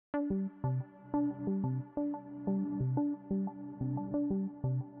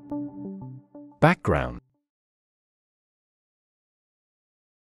Background.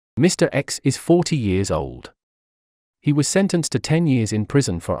 Mr. X is 40 years old. He was sentenced to 10 years in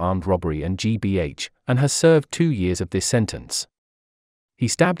prison for armed robbery and GBH, and has served 2 years of this sentence. He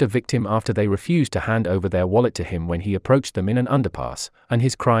stabbed a victim after they refused to hand over their wallet to him when he approached them in an underpass, and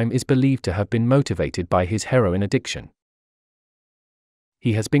his crime is believed to have been motivated by his heroin addiction.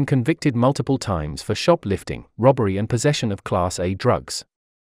 He has been convicted multiple times for shoplifting, robbery and possession of Class A drugs.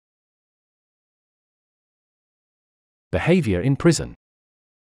 Behavior in prison.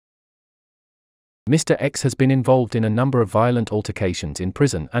 Mr. X has been involved in a number of violent altercations in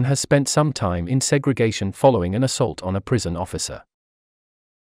prison and has spent some time in segregation following an assault on a prison officer.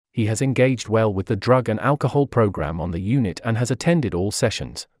 He has engaged well with the drug and alcohol program on the unit and has attended all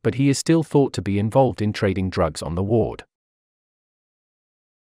sessions, but he is still thought to be involved in trading drugs on the ward.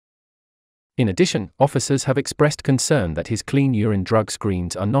 In addition, officers have expressed concern that his clean urine drug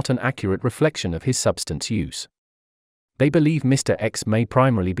screens are not an accurate reflection of his substance use. They believe Mr. X may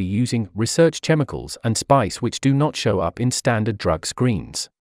primarily be using research chemicals and spice which do not show up in standard drug screens.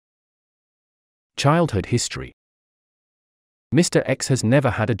 Childhood history. Mr. X has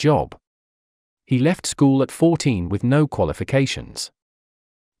never had a job. He left school at 14 with no qualifications.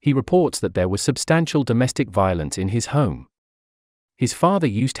 He reports that there was substantial domestic violence in his home. His father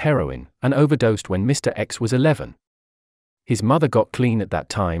used heroin and overdosed when Mr. X was 11. His mother got clean at that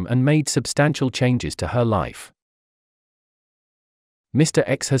time and made substantial changes to her life. Mr.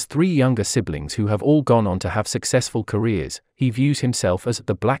 X has 3 younger siblings who have all gone on to have successful careers. He views himself as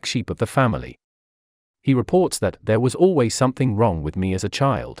the black sheep of the family. He reports that there was always something wrong with me as a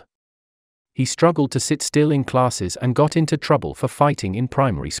child. He struggled to sit still in classes and got into trouble for fighting in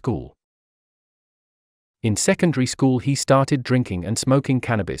primary school. In secondary school he started drinking and smoking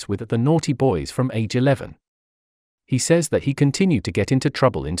cannabis with the naughty boys from age 11. He says that he continued to get into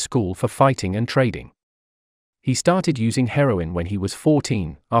trouble in school for fighting and trading. He started using heroin when he was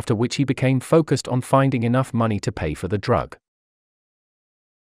 14, after which he became focused on finding enough money to pay for the drug.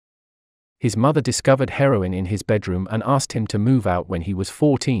 His mother discovered heroin in his bedroom and asked him to move out when he was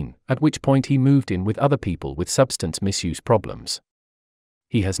 14, at which point he moved in with other people with substance misuse problems.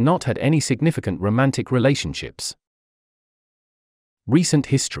 He has not had any significant romantic relationships. Recent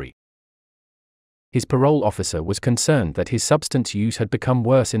history. His parole officer was concerned that his substance use had become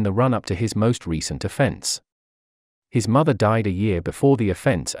worse in the run-up to his most recent offense. His mother died a year before the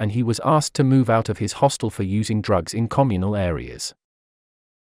offense and he was asked to move out of his hostel for using drugs in communal areas.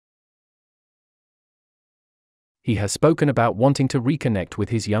 He has spoken about wanting to reconnect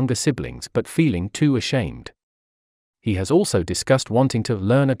with his younger siblings but feeling too ashamed. He has also discussed wanting to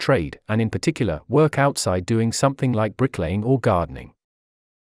learn a trade and in particular work outside doing something like bricklaying or gardening.